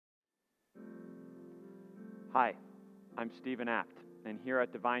Hi, I'm Stephen Apt, and here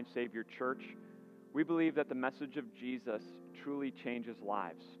at Divine Savior Church, we believe that the message of Jesus truly changes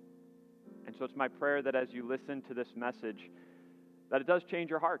lives. And so it's my prayer that as you listen to this message, that it does change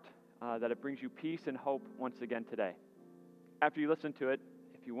your heart, that it brings you peace and hope once again today. After you listen to it,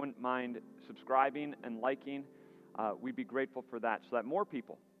 if you wouldn't mind subscribing and liking, we'd be grateful for that so that more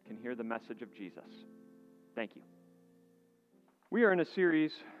people can hear the message of Jesus. Thank you. We are in a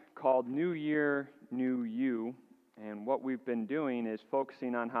series called New Year, New You, and what we've been doing is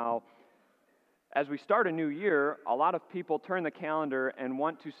focusing on how, as we start a new year, a lot of people turn the calendar and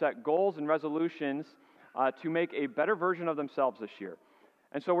want to set goals and resolutions to make a better version of themselves this year.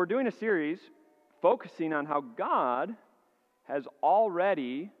 And so we're doing a series focusing on how God has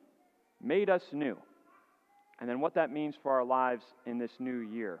already made us new, and then what that means for our lives in this new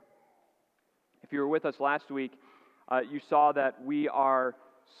year. If you were with us last week, you saw that we are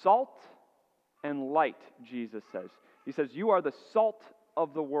salt and light, Jesus says. He says, you are the salt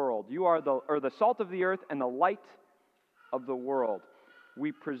of the world. You are the salt of the earth and the light of the world.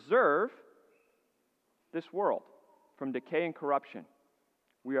 We preserve this world from decay and corruption.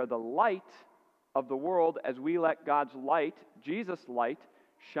 We are the light of the world as we let God's light, Jesus' light,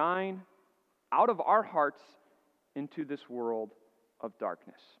 shine out of our hearts into this world of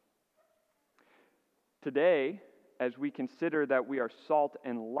darkness. Today, as we consider that we are salt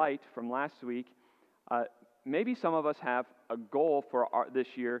and light from last week, maybe some of us have a goal for this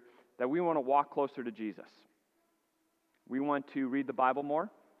year that we want to walk closer to Jesus. We want to read the Bible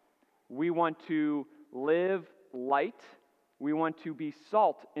more. We want to live light. We want to be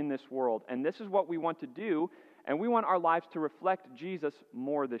salt in this world. And this is what we want to do, and we want our lives to reflect Jesus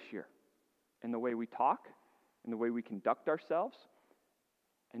more this year in the way we talk, in the way we conduct ourselves,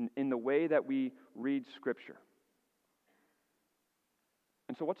 and in the way that we read Scripture.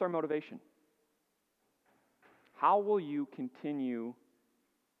 And so what's our motivation? How will you continue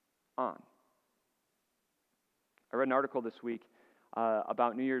on? I read an article this week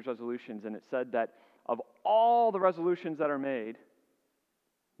about New Year's resolutions, and it said that of all the resolutions that are made,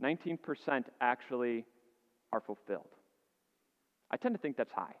 19% actually are fulfilled. I tend to think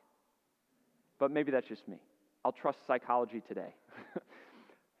that's high, but maybe that's just me. I'll trust psychology today.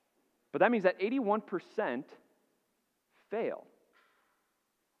 But that means that 81% fail.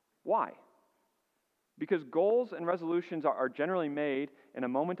 Why? Because goals and resolutions are generally made in a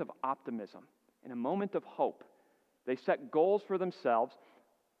moment of optimism, in a moment of hope. They set goals for themselves,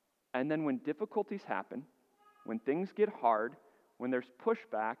 and then when difficulties happen, when things get hard, when there's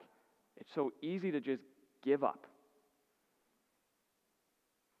pushback, it's so easy to just give up.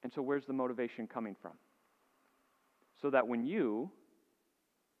 And so where's the motivation coming from? So that when you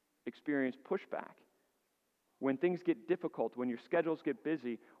experience pushback, when things get difficult, when your schedules get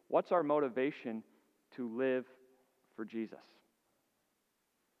busy, what's our motivation to live for Jesus?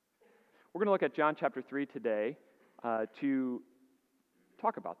 We're going to look at John chapter 3 today to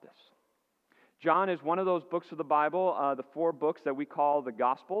talk about this. John is one of those books of the Bible, the four books that we call the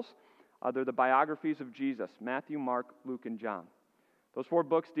Gospels. They're the biographies of Jesus: Matthew, Mark, Luke, and John. Those four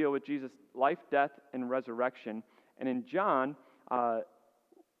books deal with Jesus' life, death, and resurrection. And in John,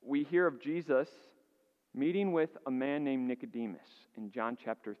 we hear of Jesus meeting with a man named Nicodemus in John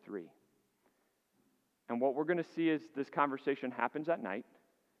chapter 3. And what we're going to see is this conversation happens at night,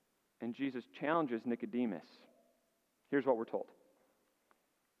 and Jesus challenges Nicodemus. Here's what we're told.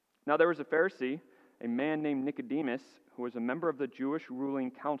 Now there was a Pharisee, a man named Nicodemus, who was a member of the Jewish ruling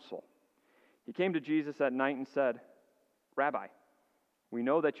council. He came to Jesus at night and said, "Rabbi, we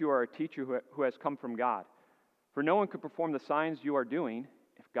know that you are a teacher who has come from God, for no one could perform the signs you are doing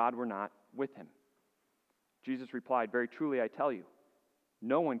if God were not with him." Jesus replied, "Very truly I tell you,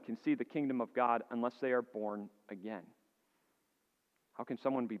 no one can see the kingdom of God unless they are born again." "How can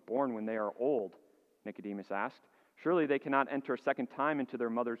someone be born when they are old?" Nicodemus asked. "Surely they cannot enter a second time into their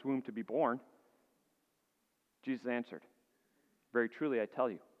mother's womb to be born." Jesus answered, "Very truly I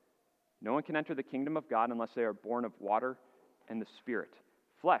tell you, no one can enter the kingdom of God unless they are born of water and the Spirit.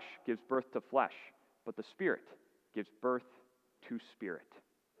 Flesh gives birth to flesh, but the Spirit gives birth to spirit."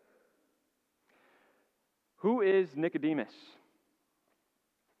 Who is Nicodemus?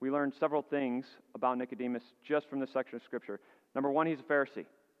 We learned several things about Nicodemus just from this section of Scripture. Number one, he's a Pharisee.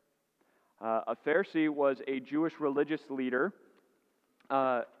 A Pharisee was a Jewish religious leader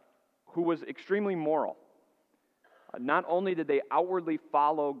who was extremely moral. Not only did they outwardly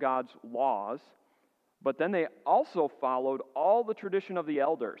follow God's laws, but then they also followed all the tradition of the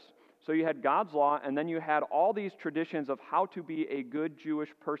elders. So you had God's law, and then you had all these traditions of how to be a good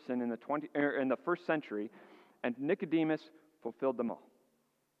Jewish person in the first century, and Nicodemus fulfilled them all,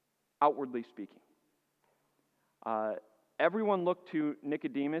 outwardly speaking. Everyone looked to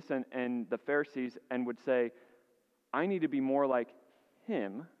Nicodemus and the Pharisees and would say, I need to be more like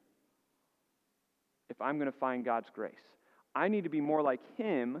him if I'm going to find God's grace. I need to be more like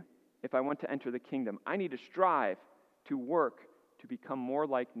him if I want to enter the kingdom. I need to strive to work to become more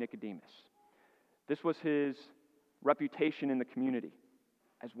like Nicodemus. This was his reputation in the community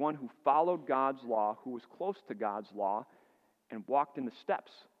as one who followed God's law, who was close to God's law, and walked in the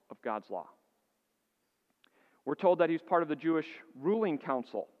steps of God's law. We're told that he's part of the Jewish ruling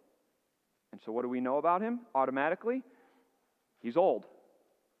council. And so what do we know about him automatically? He's old.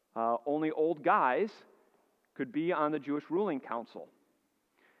 Only old guys could be on the Jewish ruling council.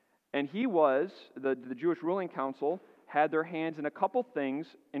 And the Jewish ruling council had their hands in a couple things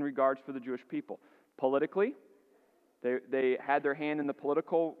in regards for the Jewish people. Politically, they had their hand in the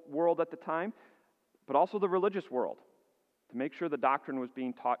political world at the time, but also the religious world, to make sure the doctrine was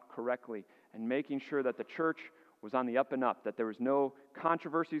being taught correctly and making sure that the church was on the up and up, that there was no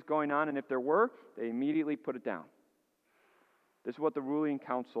controversies going on, and if there were, they immediately put it down. This is what the ruling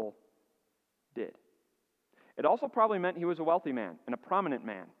council did. It also probably meant he was a wealthy man and a prominent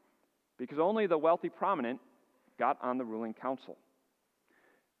man, because only the wealthy prominent got on the ruling council.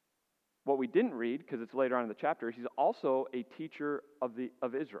 What we didn't read, because it's later on in the chapter, is he's also a teacher of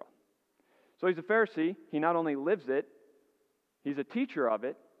Israel. So he's a Pharisee. He not only lives it, he's a teacher of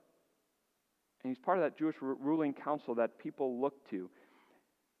it, and he's part of that Jewish ruling council that people look to.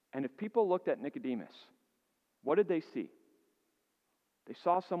 And if people looked at Nicodemus, what did they see? They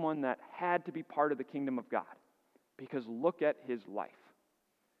saw someone that had to be part of the kingdom of God, because look at his life.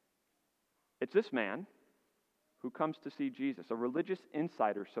 It's this man who comes to see Jesus, a religious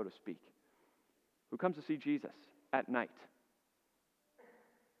insider, so to speak, who comes to see Jesus at night.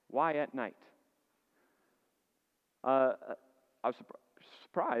 Why at night? I was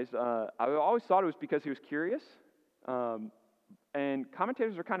surprised. I always thought it was because he was curious, and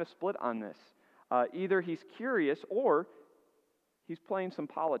commentators are kind of split on this. Either he's curious or he's playing some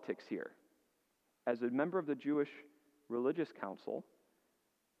politics here. As a member of the Jewish religious council,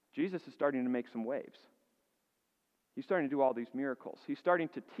 Jesus is starting to make some waves. He's starting to do all these miracles. He's starting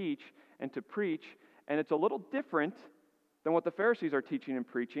to teach and to preach, and it's a little different than what the Pharisees are teaching and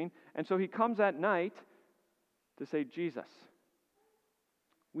preaching. And so he comes at night to say, Jesus,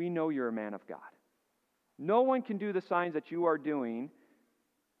 we know you're a man of God. No one can do the signs that you are doing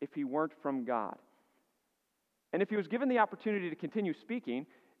if he weren't from God. And if he was given the opportunity to continue speaking,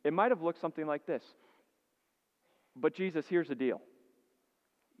 it might have looked something like this. But Jesus, here's the deal.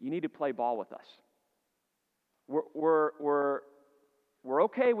 You need to play ball with us. We're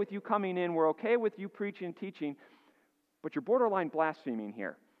okay with you coming in. We're okay with you preaching and teaching, but you're borderline blaspheming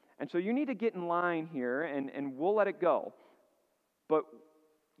here. And so you need to get in line here, and we'll let it go. But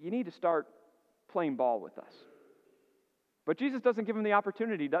you need to start playing ball with us. But Jesus doesn't give him the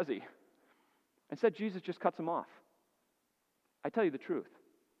opportunity, does he? Instead, Jesus just cuts him off. I tell you the truth.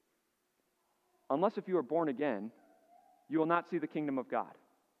 Unless if you are born again, you will not see the kingdom of God.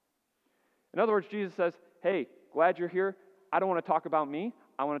 In other words, Jesus says, hey, glad you're here. I don't want to talk about me.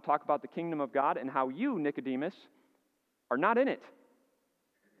 I want to talk about the kingdom of God and how you, Nicodemus, are not in it.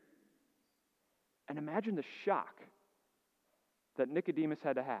 And imagine the shock that Nicodemus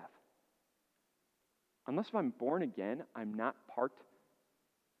had to have. Unless if I'm born again, I'm not part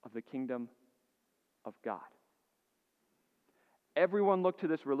of the kingdom of God. Everyone looked to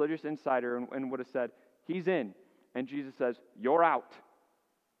this religious insider and would have said, he's in. And Jesus says, you're out.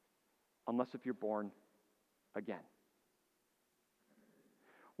 Unless if you're born again.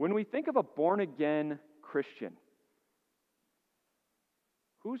 When we think of a born-again Christian,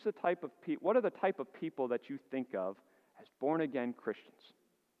 what are the type of people that you think of as born-again Christians?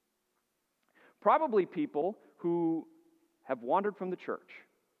 Probably people who have wandered from the church,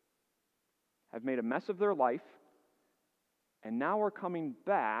 have made a mess of their life, and now are coming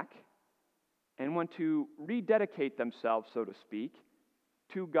back and want to rededicate themselves, so to speak,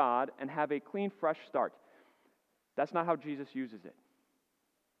 to God and have a clean, fresh start. That's not how Jesus uses it.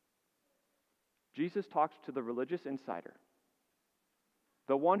 Jesus talks to the religious insider,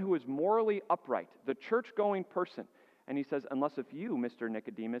 the one who is morally upright, the church-going person, and he says, unless if you, Mr.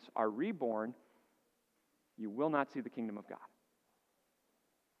 Nicodemus, are reborn, you will not see the kingdom of God.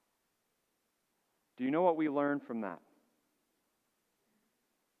 Do you know what we learn from that?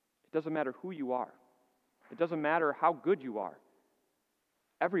 It doesn't matter who you are. It doesn't matter how good you are.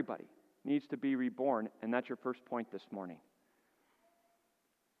 Everybody needs to be reborn, and that's your first point this morning.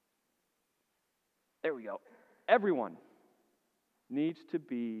 There we go. Everyone needs to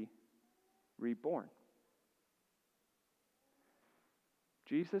be reborn.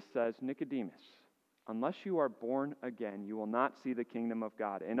 Jesus says, Nicodemus, Unless you are born again, you will not see the kingdom of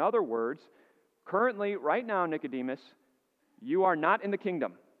God. In other words, currently, right now, Nicodemus, you are not in the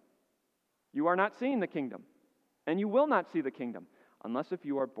kingdom. You are not seeing the kingdom. And you will not see the kingdom unless if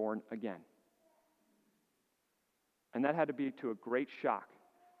you are born again. And that had to be to a great shock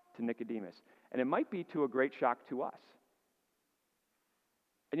to Nicodemus. And it might be to a great shock to us.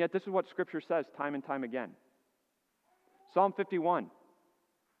 And yet this is what Scripture says time and time again. Psalm 51.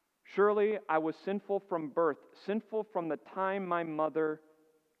 Surely I was sinful from birth, sinful from the time my mother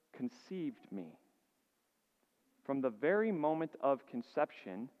conceived me. From the very moment of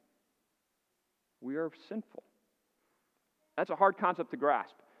conception, we are sinful. That's a hard concept to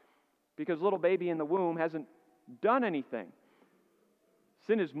grasp because little baby in the womb hasn't done anything.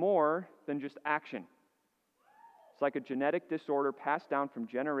 Sin is more than just action. It's like a genetic disorder passed down from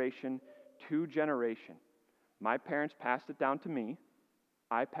generation to generation. My parents passed it down to me.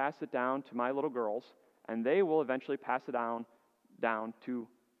 I pass it down to my little girls, and they will eventually pass it down to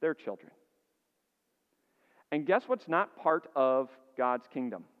their children. And guess what's not part of God's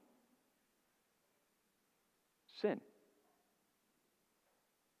kingdom? Sin.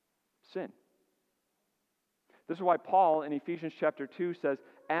 Sin. This is why Paul in Ephesians chapter 2 says,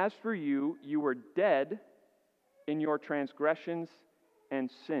 "As for you, you were dead in your transgressions and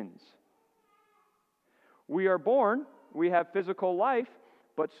sins." We are born, we have physical life,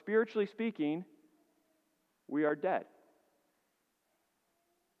 but spiritually speaking, we are dead.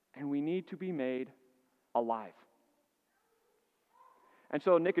 And we need to be made alive. And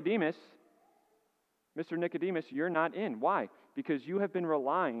so Nicodemus, Mr. Nicodemus, you're not in. Why? Because you have been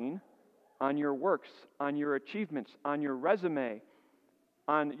relying on your works, on your achievements, on your resume,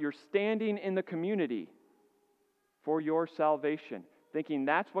 on your standing in the community for your salvation, thinking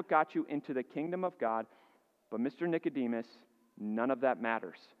that's what got you into the kingdom of God. But Mr. Nicodemus, none of that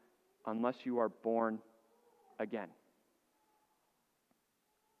matters unless you are born again.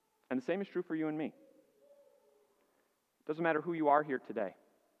 And the same is true for you and me. It doesn't matter who you are here today.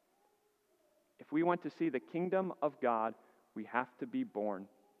 If we want to see the kingdom of God, we have to be born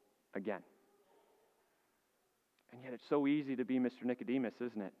again. And yet it's so easy to be Mr. Nicodemus,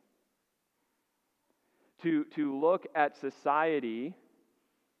 isn't it? To look at society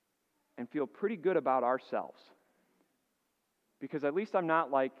and feel pretty good about ourselves. Because at least I'm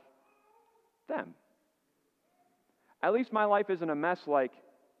not like them. At least my life isn't a mess like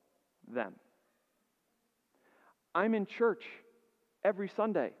them. I'm in church every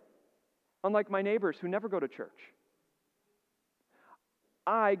Sunday, unlike my neighbors who never go to church.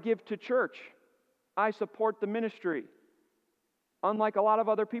 I give to church. I support the ministry, unlike a lot of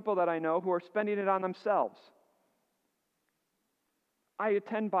other people that I know who are spending it on themselves. I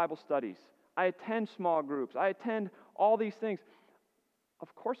attend Bible studies. I attend small groups. I attend all these things.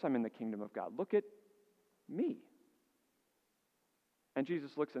 Of course I'm in the kingdom of God. Look at me. And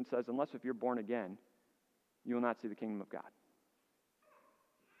Jesus looks and says, unless if you're born again, you will not see the kingdom of God.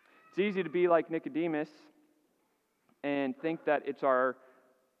 It's easy to be like Nicodemus and think that it's our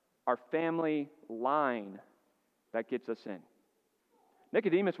family line that gets us in.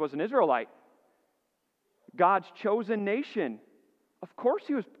 Nicodemus was an Israelite, God's chosen nation. Of course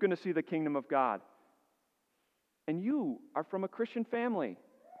he was going to see the kingdom of God. And you are from a Christian family,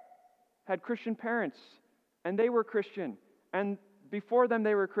 had Christian parents, and they were Christian, and before them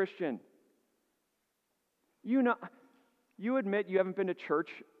they were Christian. You admit you haven't been to church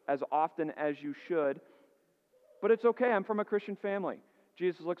as often as you should, but it's okay, I'm from a Christian family.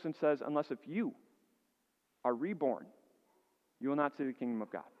 Jesus looks and says, unless if you are reborn, you will not see the kingdom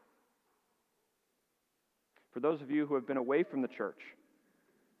of God. For those of you who have been away from the church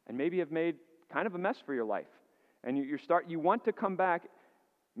and maybe have made kind of a mess for your life, and you want to come back,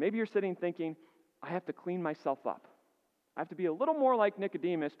 maybe you're sitting thinking, I have to clean myself up. I have to be a little more like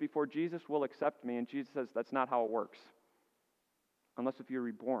Nicodemus before Jesus will accept me. And Jesus says, that's not how it works. Unless if you're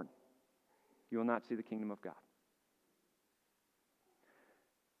reborn, you will not see the kingdom of God.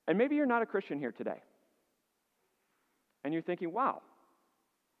 And maybe you're not a Christian here today. And you're thinking, wow,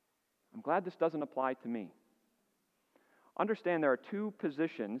 I'm glad this doesn't apply to me. Understand there are two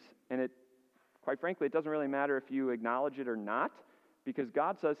positions, and quite frankly, it doesn't really matter if you acknowledge it or not, because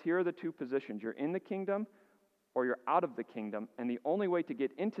God says here are the two positions. You're in the kingdom or you're out of the kingdom, and the only way to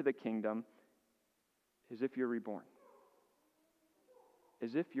get into the kingdom is if you're reborn.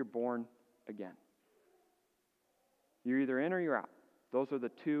 Is if you're born again. You're either in or you're out. Those are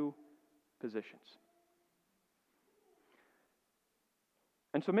the two positions.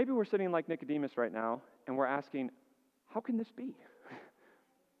 And so maybe we're sitting like Nicodemus right now, and we're asking, how can this be?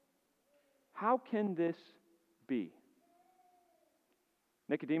 How can this be?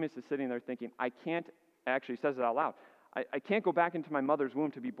 Nicodemus is sitting there thinking, I can't, actually says it out loud, I can't go back into my mother's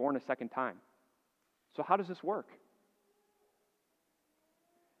womb to be born a second time. So how does this work?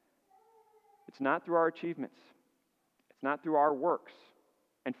 It's not through our achievements. It's not through our works.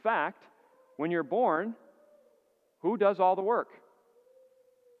 In fact, when you're born, who does all the work?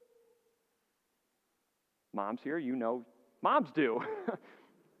 Moms here, you know, moms do.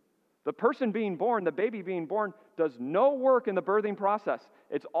 The person being born, the baby being born, does no work in the birthing process.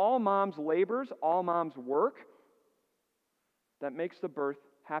 It's all mom's labors, all mom's work that makes the birth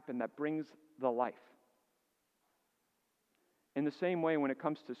happen, that brings the life. In the same way, when it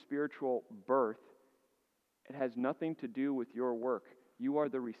comes to spiritual birth, it has nothing to do with your work. You are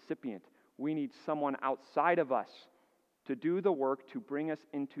the recipient. We need someone outside of us to do the work to bring us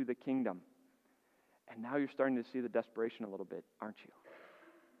into the kingdom. And now you're starting to see the desperation a little bit, aren't you?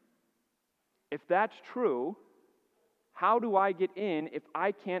 If that's true, how do I get in if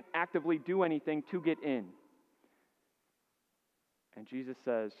I can't actively do anything to get in? And Jesus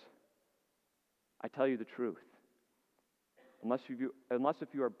says, I tell you the truth. Unless if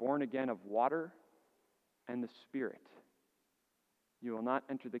you are born again of water and the Spirit, you will not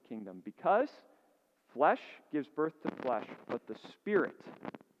enter the kingdom. Because flesh gives birth to flesh, but the Spirit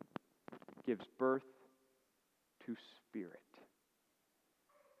gives birth to spirit.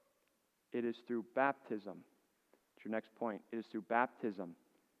 It is through baptism. That's your next point. It is through baptism,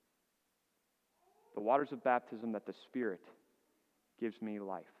 the waters of baptism, that the Spirit gives me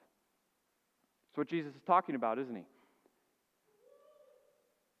life. That's what Jesus is talking about, isn't he?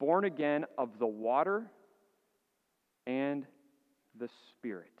 Born again of the water and the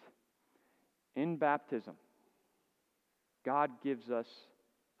Spirit. In baptism, God gives us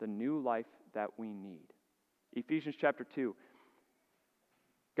the new life that we need. Ephesians chapter 2.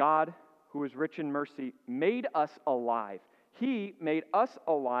 God, who is rich in mercy, made us alive. He made us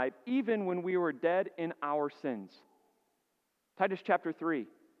alive even when we were dead in our sins. Titus chapter 3.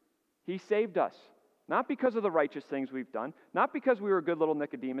 He saved us, not because of the righteous things we've done, not because we were good little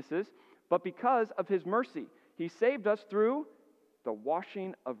Nicodemuses, but because of His mercy. He saved us through the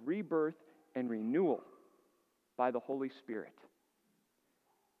washing of rebirth and renewal by the Holy Spirit.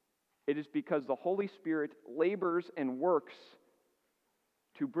 It is because the Holy Spirit labors and works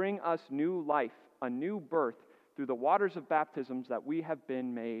to bring us new life, a new birth, through the waters of baptisms, that we have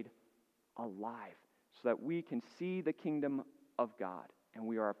been made alive, so that we can see the kingdom of God, and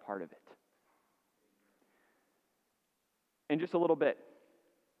we are a part of it. In just a little bit,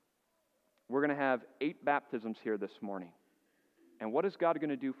 we're going to have 8 baptisms here this morning. And what is God going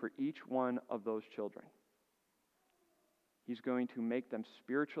to do for each one of those children? He's going to make them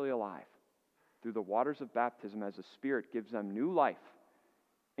spiritually alive through the waters of baptism, as the Spirit gives them new life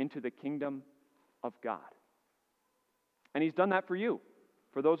into the kingdom of God. And He's done that for you.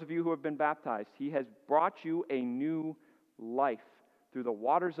 For those of you who have been baptized, He has brought you a new life through the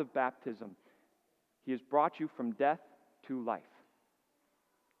waters of baptism. He has brought you from death to life.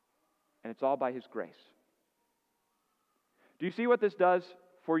 And it's all by His grace. Do you see what this does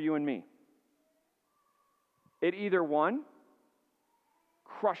for you and me? It either, one,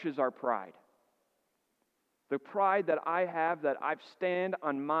 crushes our pride. The pride that I have, that I stand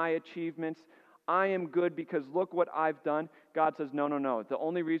on my achievements, I am good because look what I've done. God says, no, no, no. The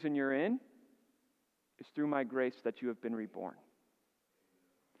only reason you're in is through my grace that you have been reborn.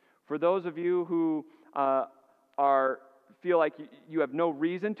 For those of you who feel like you have no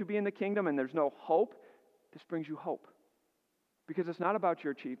reason to be in the kingdom and there's no hope, this brings you hope. Because it's not about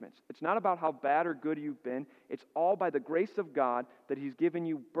your achievements. It's not about how bad or good you've been. It's all by the grace of God that He's given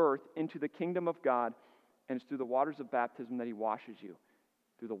you birth into the kingdom of God, and it's through the waters of baptism that He washes you.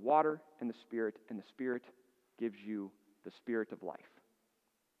 Through the water and the Spirit gives you the Spirit of life.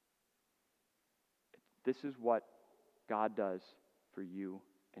 This is what God does for you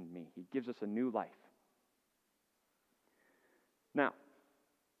and me. He gives us a new life. Now,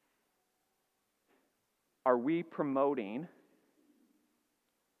 are we promoting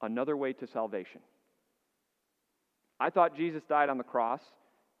another way to salvation? I thought Jesus died on the cross,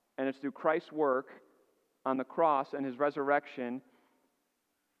 and it's through Christ's work on the cross and His resurrection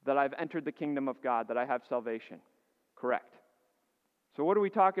that I've entered the kingdom of God, that I have salvation. Correct. So what are we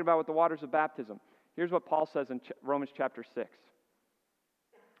talking about with the waters of baptism? Here's what Paul says in Romans chapter 6.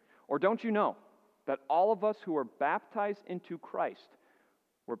 Or don't you know that all of us who were baptized into Christ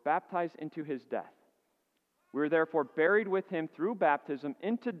were baptized into His death? We were therefore buried with Him through baptism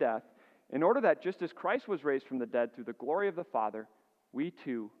into death, in order that just as Christ was raised from the dead through the glory of the Father, we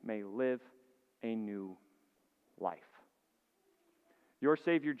too may live a new life. Your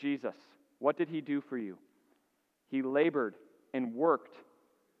Savior Jesus, what did He do for you? He labored and worked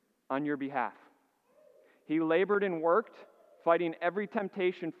on your behalf. He labored and worked, fighting every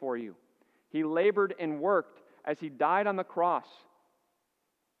temptation for you. He labored and worked as he died on the cross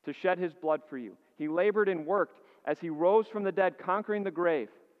to shed his blood for you. He labored and worked as he rose from the dead, conquering the grave.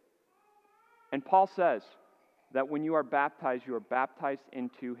 And Paul says that when you are baptized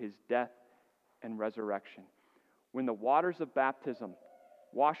into his death and resurrection. When the waters of baptism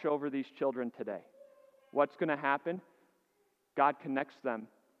wash over these children today, what's going to happen? God connects them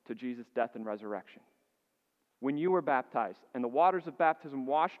to Jesus' death and resurrection. When you were baptized and the waters of baptism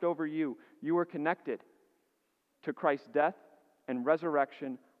washed over you, you were connected to Christ's death and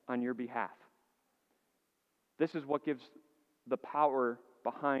resurrection on your behalf. This is what gives the power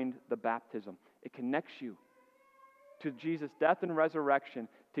behind the baptism. It connects you to Jesus' death and resurrection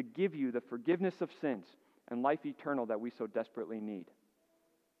to give you the forgiveness of sins and life eternal that we so desperately need.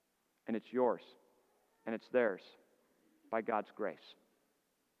 And it's yours, and it's theirs by God's grace.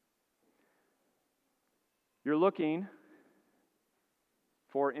 You're looking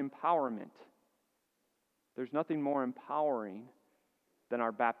for empowerment. There's nothing more empowering than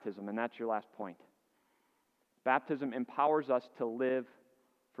our baptism, and that's your last point. Baptism empowers us to live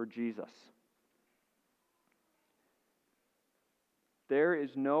for Jesus. There is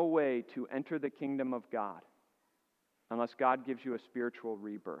no way to enter the kingdom of God unless God gives you a spiritual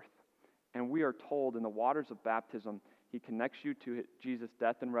rebirth. And we are told in the waters of baptism, He connects you to Jesus'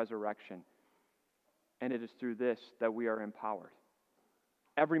 death and resurrection. And it is through this that we are empowered.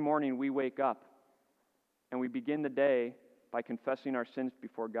 Every morning we wake up and we begin the day by confessing our sins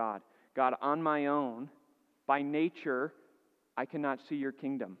before God. God, on my own, by nature, I cannot see your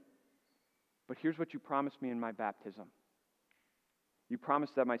kingdom. But here's what you promised me in my baptism. You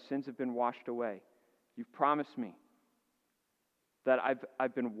promised that my sins have been washed away. You've promised me that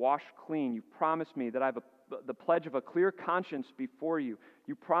I've been washed clean. You've promised me that I have the pledge of a clear conscience before you.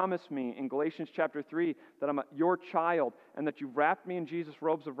 You promised me in Galatians chapter 3 that I'm your child and that you've wrapped me in Jesus'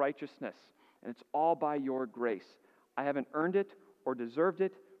 robes of righteousness. And it's all by your grace. I haven't earned it or deserved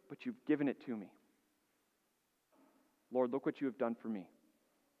it, but you've given it to me. Lord, look what you have done for me.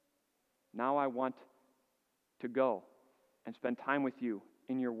 Now I want to go and spend time with you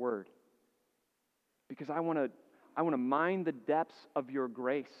in your word. Because I want to mine the depths of your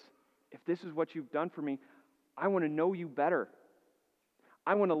grace. If this is what you've done for me, I want to know you better.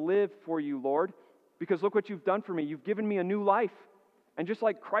 I want to live for you, Lord, because look what you've done for me. You've given me a new life. And just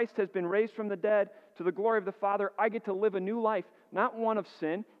like Christ has been raised from the dead to the glory of the Father, I get to live a new life, not one of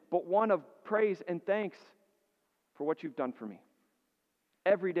sin, but one of praise and thanks for what you've done for me.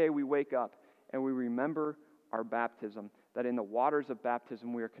 Every day we wake up and we remember our baptism, that in the waters of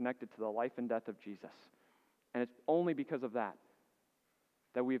baptism we are connected to the life and death of Jesus. And it's only because of that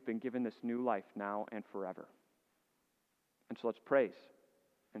that we have been given this new life now and forever. And so let's praise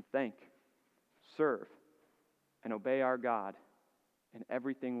and thank, serve, and obey our God in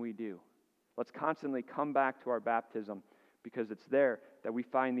everything we do. Let's constantly come back to our baptism because it's there that we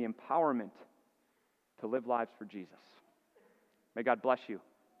find the empowerment to live lives for Jesus. May God bless you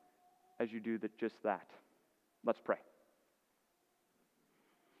as you do just that. Let's pray.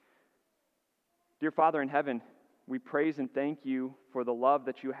 Dear Father in heaven, we praise and thank you for the love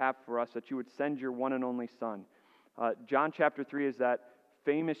that you have for us, that you would send your one and only Son. John chapter 3 is that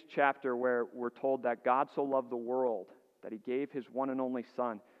famous chapter where we're told that God so loved the world that he gave his one and only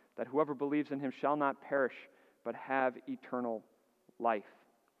Son, that whoever believes in him shall not perish, but have eternal life.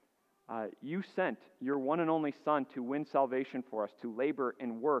 You sent your one and only Son to win salvation for us, to labor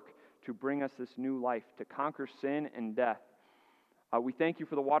and work to bring us this new life, to conquer sin and death. We thank you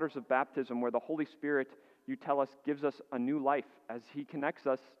for the waters of baptism where the Holy Spirit, you tell us, gives us a new life as he connects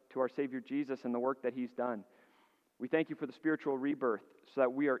us to our Savior Jesus and the work that he's done. We thank you for the spiritual rebirth so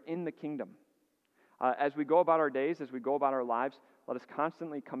that we are in the kingdom. As we go about our days, as we go about our lives, let us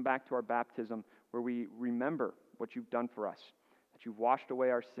constantly come back to our baptism where we remember what you've done for us, that you've washed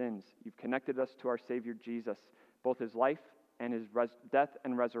away our sins, you've connected us to our Savior Jesus, both his life and his death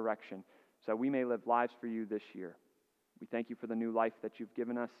and resurrection, so that we may live lives for you this year. We thank you for the new life that you've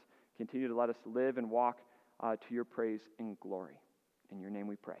given us. Continue to let us live and walk to your praise and glory. In your name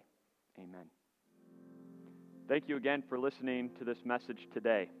we pray. Amen. Thank you again for listening to this message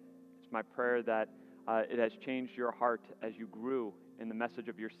today. It's my prayer that it has changed your heart as you grew in the message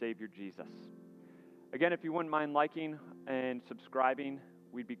of your Savior Jesus. Again, if you wouldn't mind liking and subscribing,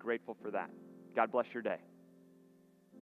 we'd be grateful for that. God bless your day.